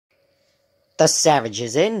The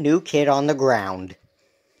Savages in, new kid on the ground.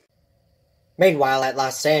 Meanwhile at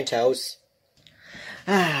Los Santos.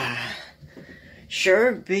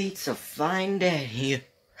 Sure beats a fine day.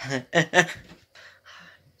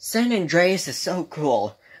 San Andreas is so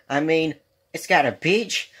cool. I mean, it's got a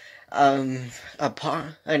beach, an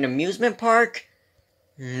amusement park,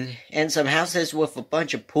 and some houses with a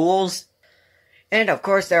bunch of pools. And of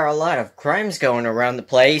course there are a lot of crimes going around the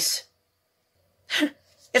place.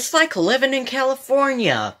 It's like living in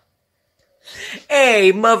California.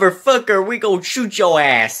 Hey, motherfucker, we gon' shoot your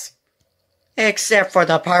ass. Except for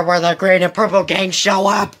the part where the green and purple gang show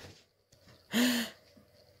up.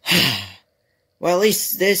 Well, at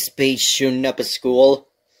least this beats shooting up a school.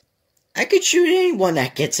 I could shoot anyone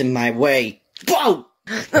that gets in my way. Whoa!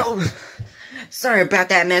 Oh, sorry about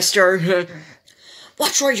that, mister.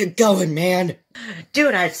 Watch where you're going, man.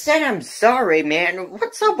 Dude, I said I'm sorry, man.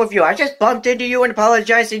 What's up with you? I just bumped into you and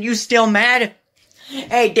apologized and you still mad?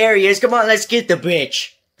 Hey, Darius, come on, let's get the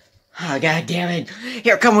bitch. Oh, god damn it.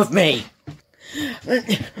 Here, come with me.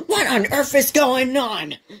 What on earth is going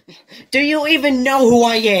on? Do you even know who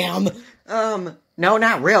I am? No,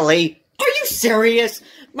 not really. Are you serious?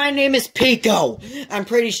 My name is Pico. I'm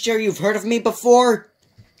pretty sure you've heard of me before.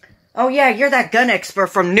 Oh yeah, you're that gun expert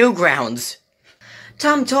from Newgrounds.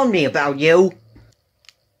 Tom told me about you.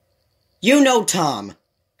 You know Tom.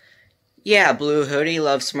 Yeah, blue hoodie,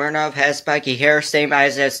 loves Smirnoff, has spiky hair, same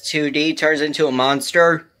eyes as 2D, turns into a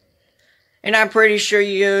monster. And I'm pretty sure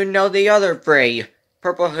you know the other three.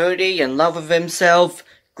 Purple hoodie, in love with himself.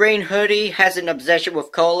 Green hoodie, has an obsession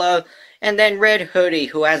with cola. And then red hoodie,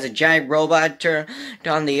 who has a giant robot turned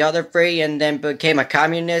on the other three and then became a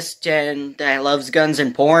communist and loves guns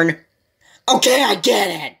and porn. Okay, I get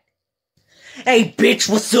it. Hey, bitch,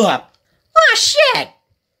 what's up? Ah, shit!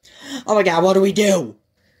 Oh my god, what do we do?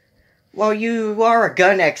 Well, you are a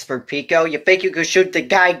gun expert, Pico. You think you could shoot the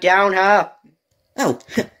guy down, huh? Oh,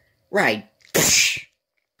 right.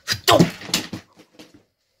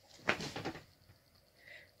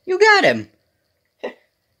 You got him.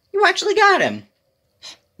 You actually got him.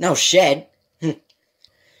 No shit.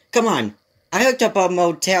 Come on. I hooked up a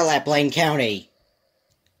motel at Blaine County.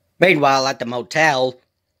 Meanwhile, at the motel.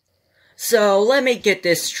 So, let me get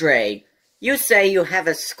this straight. You say you have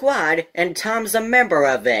a squad, and Tom's a member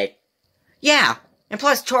of it. Yeah, and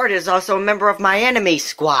plus Tord is also a member of my enemy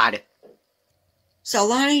squad. So,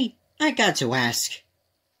 Lonnie, I got to ask.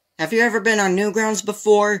 Have you ever been on Newgrounds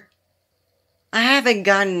before? I haven't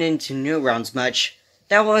gotten into Newgrounds much.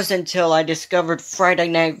 That was until I discovered Friday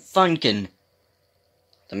Night Funkin'.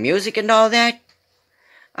 The music and all that?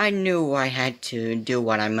 I knew I had to do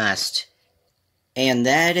what I must. And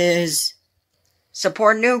that is...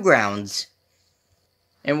 support Newgrounds.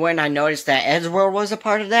 And when I noticed that Edgeworld was a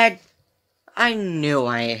part of that, I knew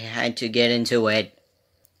I had to get into it.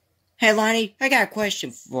 Hey Lonnie, I got a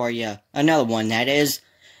question for you. Another one, that is.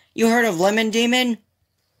 You heard of Lemon Demon?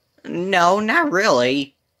 No, not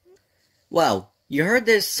really. Well, you heard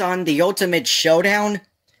this song, The Ultimate Showdown?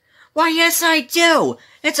 Why, yes I do!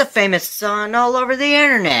 It's a famous song all over the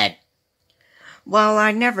internet. Well,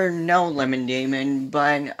 I never know Lemon Demon,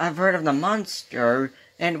 but I've heard of the monster,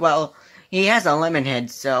 and well, he has a lemon head,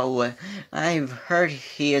 so I've heard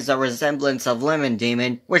he is a resemblance of Lemon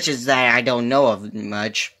Demon, which is that I don't know of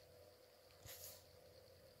much.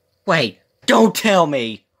 Wait, don't tell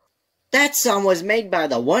me! That song was made by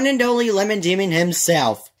the one and only Lemon Demon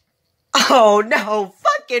himself. Oh, no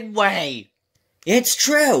fucking way! It's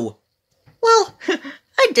true! Well,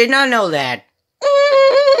 I did not know that.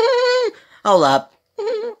 Hold up.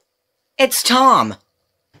 It's Tom.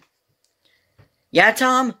 Yeah,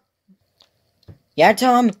 Tom? Yeah,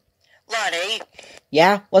 Tom? Lonnie?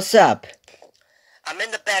 Yeah, what's up? I'm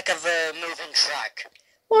in the back of a moving truck.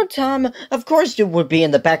 Well, Tom, of course you would be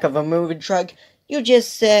in the back of a moving truck. You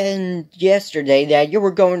just said yesterday that you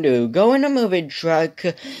were going to go in a moving truck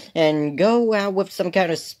and go out with some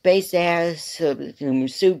kind of space-ass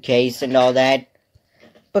suitcase and all that.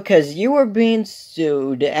 Because you were being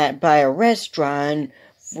sued by a restaurant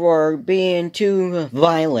for being too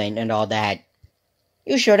violent and all that.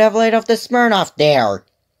 You should have laid off the Smirnoff there.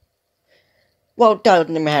 Well, it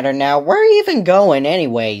doesn't matter now. Where are you even going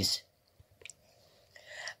anyways?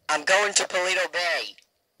 I'm going to Paleto Bay.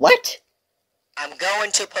 What? I'm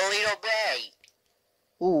going to Paleto Bay.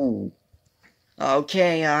 Ooh.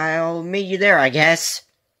 Okay, I'll meet you there, I guess.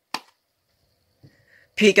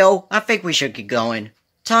 Pico, I think we should get going.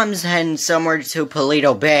 Tom's heading somewhere to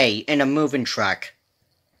Paleto Bay in a moving truck.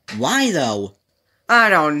 Why, though? I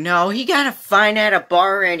don't know. He got a fine at a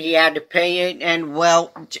bar and he had to pay it, and,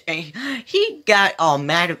 well, he got all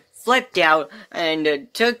mad flipped out and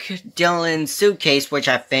took Dylan's suitcase, which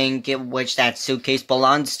that suitcase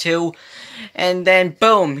belongs to. And then,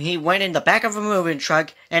 boom, he went in the back of a moving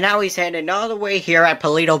truck, and now he's heading all the way here at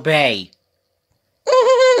Paleto Bay.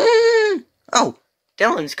 Oh,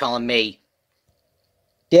 Dylan's calling me.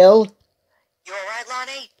 Dill? You alright,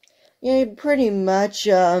 Lonnie? Yeah, pretty much.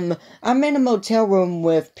 I'm in a motel room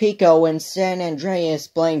with Pico in San Andreas,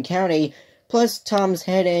 Blaine County, plus Tom's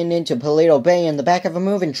heading into Paleto Bay in the back of a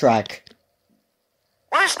moving truck.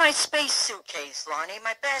 Where's my space suitcase, Lonnie?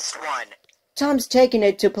 My best one. Tom's taking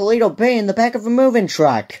it to Paleto Bay in the back of a moving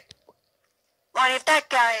truck. Lonnie, if that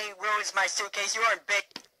guy ruins my suitcase, you're in big...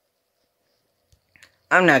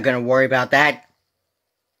 I'm not gonna worry about that.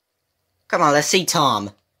 Come on, let's see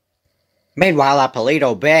Tom. Meanwhile, at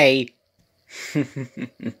Paleto Bay...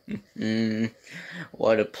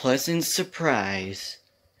 What a pleasant surprise.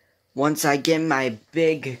 Once I get my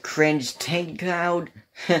big, cringe tank out,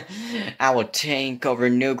 I will tank over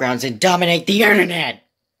Newgrounds and dominate the internet!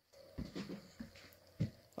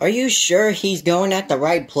 Are you sure he's going at the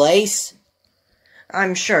right place?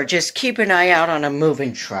 I'm sure, just keep an eye out on a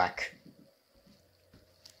moving truck.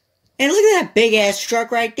 And look at that big-ass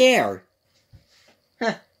truck right there!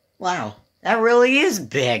 Wow, that really is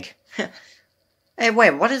big. Hey,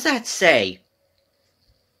 wait, what does that say?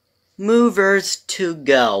 Movers to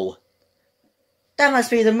go. That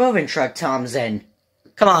must be the moving truck Tom's in.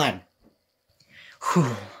 Come on.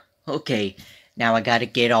 Whew. Okay, now I gotta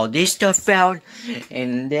get all this stuff out,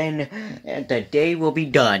 and then the day will be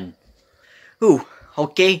done. Ooh,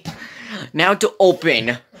 okay. Now to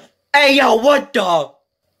open. Hey, yo, what the?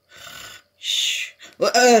 Shh.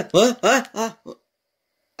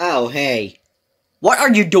 Oh, hey. What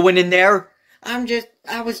are you doing in there?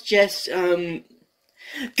 I was just,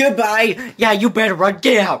 Goodbye! Yeah, you better run!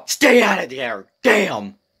 Get out! Stay out of there!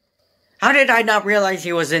 Damn! How did I not realize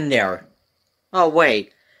he was in there? Oh,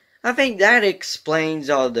 wait. I think that explains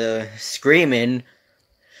all the screaming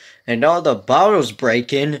and all the bottles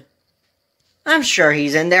breaking. I'm sure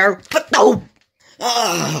he's in there. But no!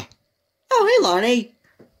 Oh, hey, Lonnie.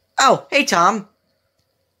 Oh, hey, Tom.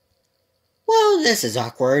 Well, this is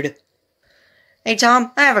awkward. Hey,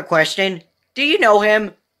 Tom, I have a question. Do you know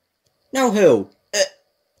him? Know who?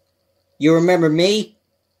 You remember me?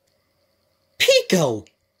 Pico!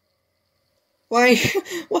 Why,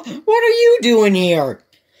 what are you doing here?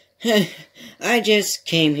 I just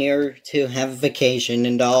came here to have a vacation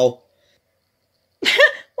and all.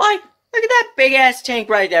 Why, look at that big-ass tank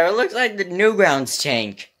right there. It looks like the Newgrounds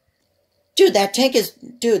tank. Dude, the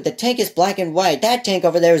tank is black and white. That tank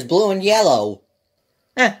over there is blue and yellow.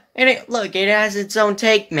 And look, it has its own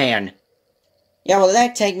tank man. Yeah, well,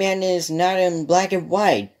 that tank man is not in black and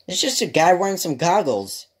white. It's just a guy wearing some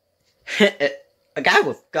goggles. A guy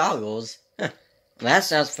with goggles? Huh. Well, that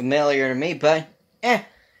sounds familiar to me, but...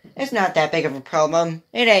 it's not that big of a problem.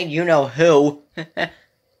 It ain't you-know-who.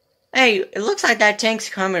 Hey, it looks like that tank's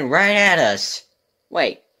coming right at us.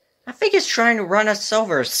 Wait, I think it's trying to run us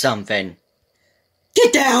over or something.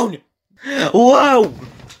 Get down! Whoa!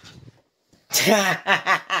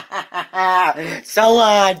 So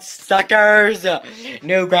on, suckers!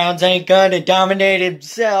 Newgrounds ain't gonna dominate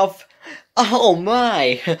himself. Oh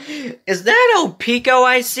my! Is that old Pico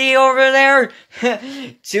I see over there?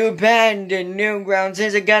 Too bad the Newgrounds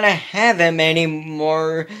isn't gonna have him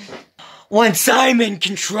anymore. Once I'm in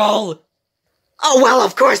control. Oh well,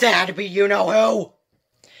 of course it had to be you-know-who.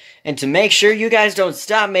 And to make sure you guys don't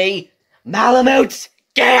stop me, Malamutes,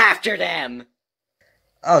 get after them!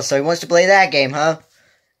 Oh, so he wants to play that game, huh?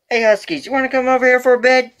 Hey, Huskies, you want to come over here for a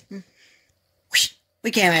bit?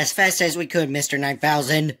 We came as fast as we could, Mr.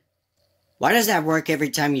 9000. Why does that work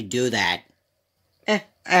every time you do that? I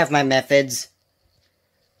have my methods.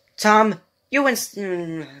 Tom, you and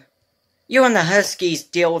the Huskies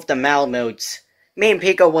deal with the Malamutes. Me and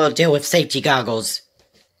Pico will deal with safety goggles.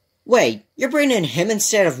 Wait, you're bringing him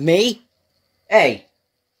instead of me? Hey,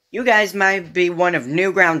 you guys might be one of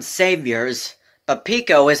Newgrounds' saviors, but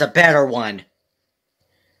Pico is a better one.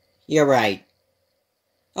 You're right.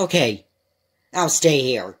 Okay, I'll stay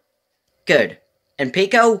here. Good. And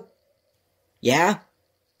Pico? Yeah?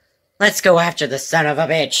 Let's go after the son of a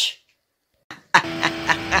bitch.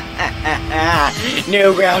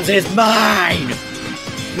 Newgrounds is mine!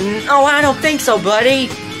 Oh, I don't think so, buddy.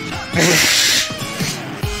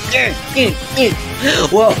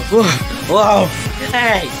 Whoa, whoa, whoa.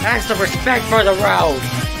 Hey, that's the respect for the road.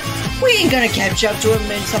 We ain't gonna catch up to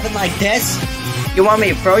him in something like this. You want me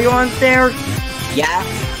to throw you on there? Yeah?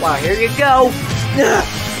 Well, here you go.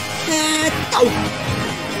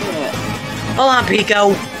 Hold on,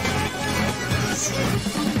 Pico.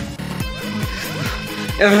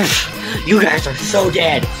 You guys are so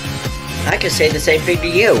dead. I could say the same thing to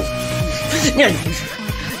you.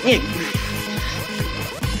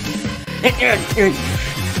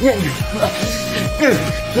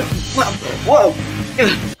 Whoa!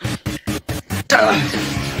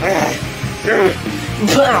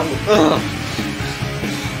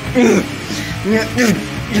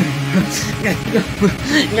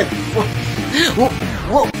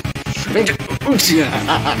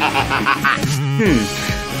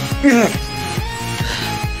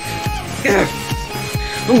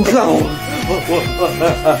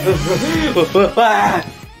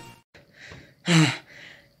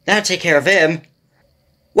 That'll take care of him.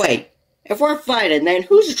 Wait, if we're fighting, then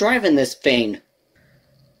who's driving this thing?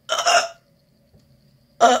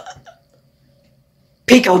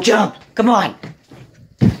 Pico, jump! Come on!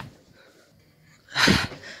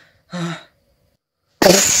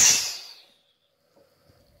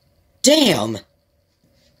 Damn!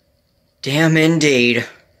 Damn indeed.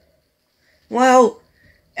 Well,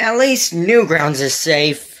 at least Newgrounds is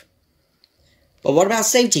safe. But what about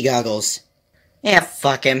safety goggles? Yeah,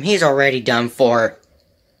 fuck him. He's already done for.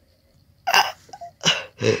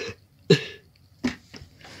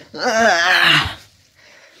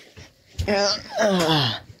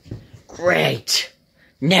 Great.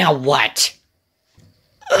 Now what?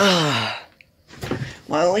 Well,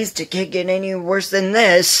 at least it can't get any worse than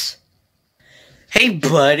this. Hey,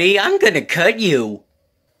 buddy, I'm gonna cut you.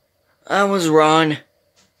 I was wrong.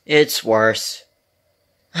 It's worse.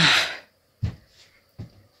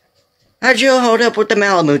 How'd you hold up with the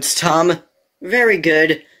Malamutes, Tom? Very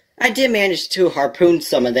good. I did manage to harpoon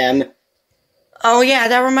some of them. Oh yeah,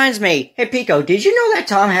 that reminds me. Hey Pico, did you know that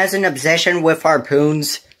Tom has an obsession with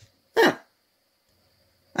harpoons? Huh.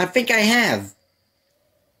 I think I have.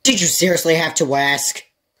 Did you seriously have to ask?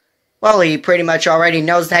 Well, he pretty much already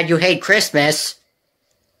knows that you hate Christmas.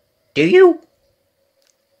 Do you?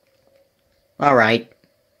 Alright.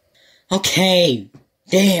 Okay.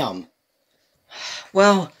 Damn.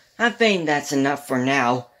 Well, I think that's enough for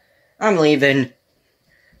now. I'm leaving.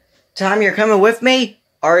 Tom, you're coming with me?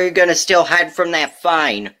 Or are you gonna still hide from that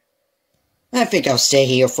fine? I think I'll stay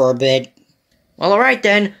here for a bit. Well, alright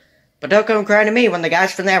then. But don't come crying to me when the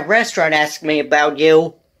guys from that restaurant ask me about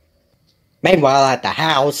you. Meanwhile, at the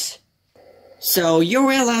house. So,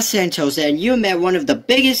 you're at Los Santos and you met one of the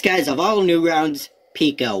biggest guys of all Newgrounds,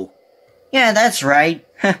 Pico. Yeah, that's right.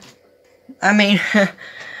 I mean,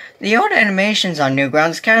 the old animations on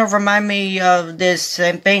Newgrounds kind of remind me of this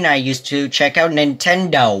thing I used to check out,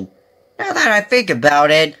 Nintendo. Now that I think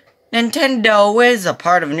about it, Nintendo is a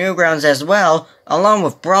part of Newgrounds as well, along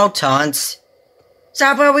with Brawl Taunts. So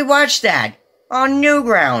how about we watch that on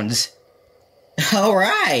Newgrounds?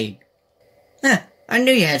 Alright. I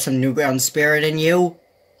knew you had some Newgrounds spirit in you.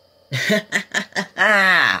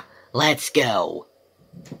 Let's go.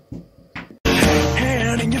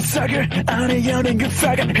 Hand you sucker, on a yawning good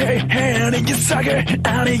fucker. Hey, hand you sucker,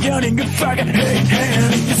 on a yawning good fucker. Hey,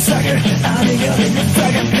 hand you sucker, on a yawning good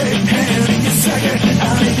fucker. Hey, hand